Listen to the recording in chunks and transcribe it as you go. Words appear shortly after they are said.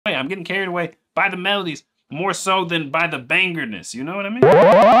I'm getting carried away by the melodies more so than by the bangerness. You know what I mean?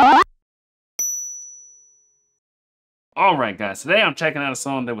 All right, guys. Today I'm checking out a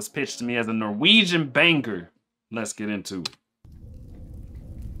song that was pitched to me as a Norwegian banger. Let's get into it.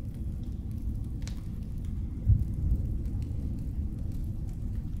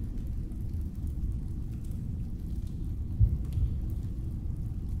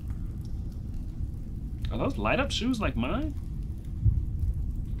 Are those light up shoes like mine?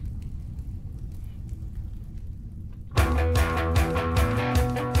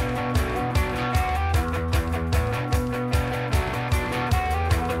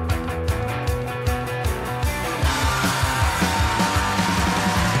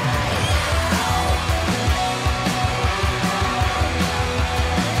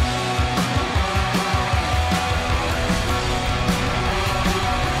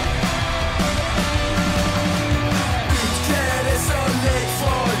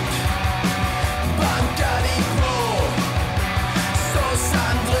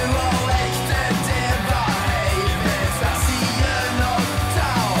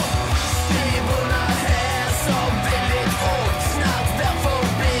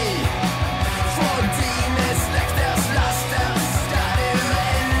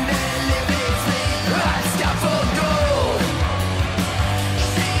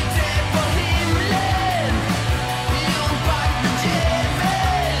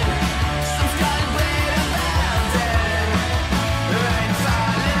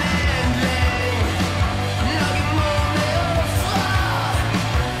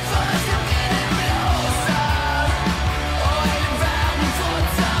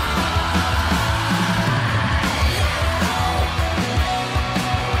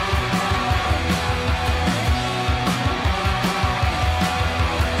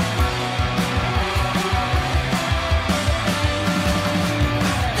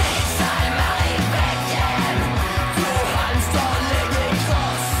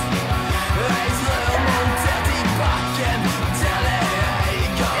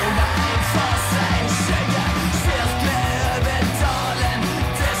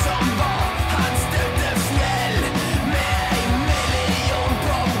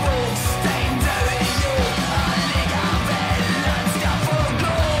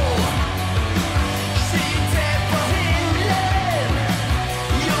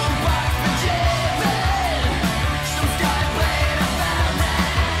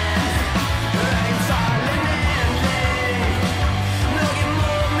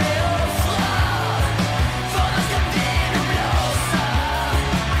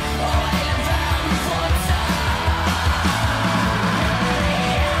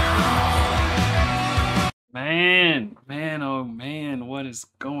 What is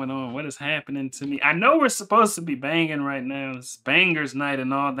going on? What is happening to me? I know we're supposed to be banging right now. It's bangers night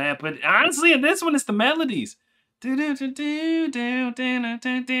and all that, but honestly, in this one, it's the melodies. You know what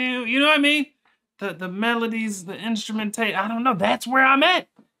I mean? The melodies, the instrumentation. I don't know. That's where I'm at.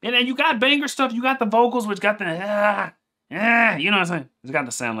 And then you got banger stuff. You got the vocals, which got the you know what I'm saying? It's got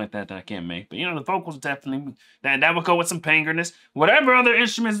the sound like that I can't make. But you know, the vocals definitely that would go with some bangerness. Whatever other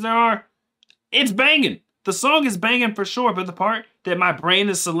instruments there are, it's banging. The song is banging for sure, but the part that my brain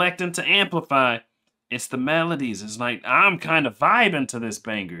is selecting to amplify, it's the melodies. It's like, I'm kind of vibing to this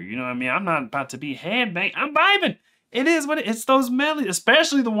banger. You know what I mean? I'm not about to be headbang. I'm vibing. It is what it's those melodies,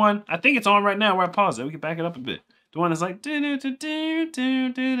 especially the one, I think it's on right now where I pause it. We can back it up a bit. The one that's like,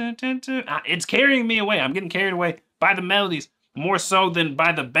 it's carrying me away. I'm getting carried away by the melodies more so than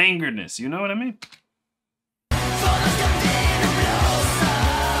by the bangerness. You know what I mean?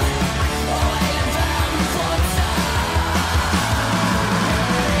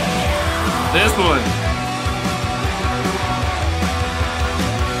 This one.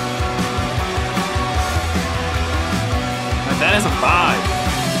 That is a vibe.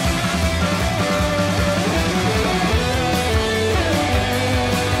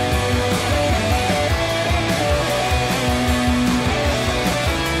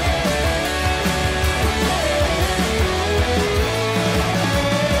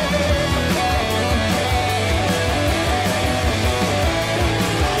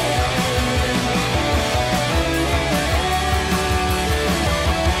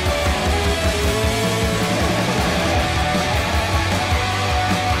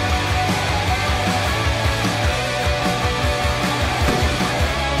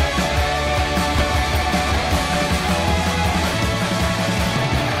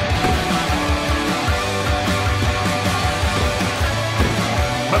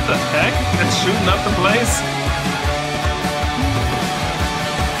 What the heck? It's shooting up the place?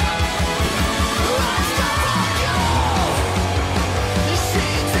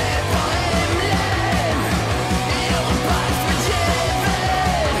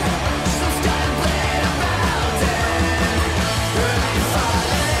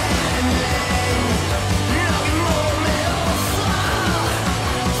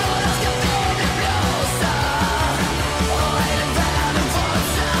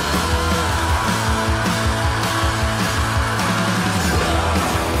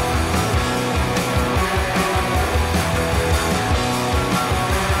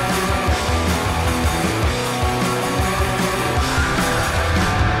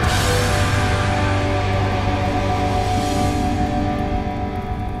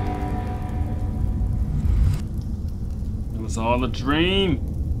 all a dream.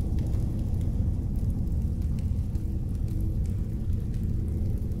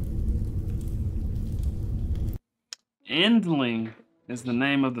 Endling is the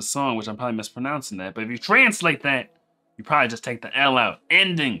name of the song, which I'm probably mispronouncing that. But if you translate that, you probably just take the L out.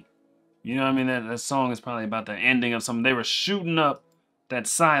 Ending. You know what I mean? That song is probably about the ending of something. They were shooting up that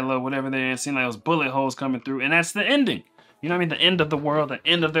silo, whatever they are. It seemed like those bullet holes coming through. And that's the ending. You know what I mean? The end of the world, the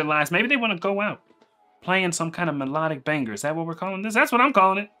end of their lives. Maybe they want to go out playing some kind of melodic banger. Is that what we're calling this? That's what I'm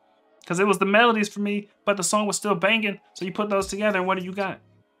calling it. Because it was the melodies for me, but the song was still banging. So you put those together, and what do you got?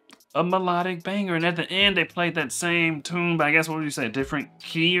 A melodic banger. And at the end, they played that same tune, but I guess, what would you say, a different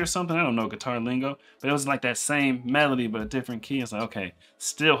key or something? I don't know guitar lingo, but it was like that same melody, but a different key. It's like, okay,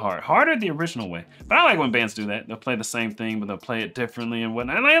 still hard. Harder the original way. But I like when bands do that. They'll play the same thing, but they'll play it differently and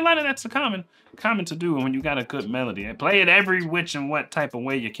whatnot. And a lot of that's common to do when you got a good melody. Play it every which and what type of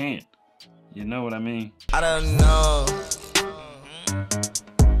way you can. You know what I mean? I don't know.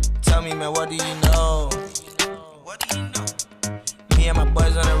 Tell me, man, what do you know? What do you know? Me and my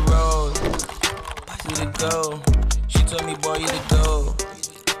boys on the road. We to go. She told me, boy, you to go.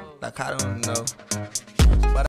 Like, I don't know.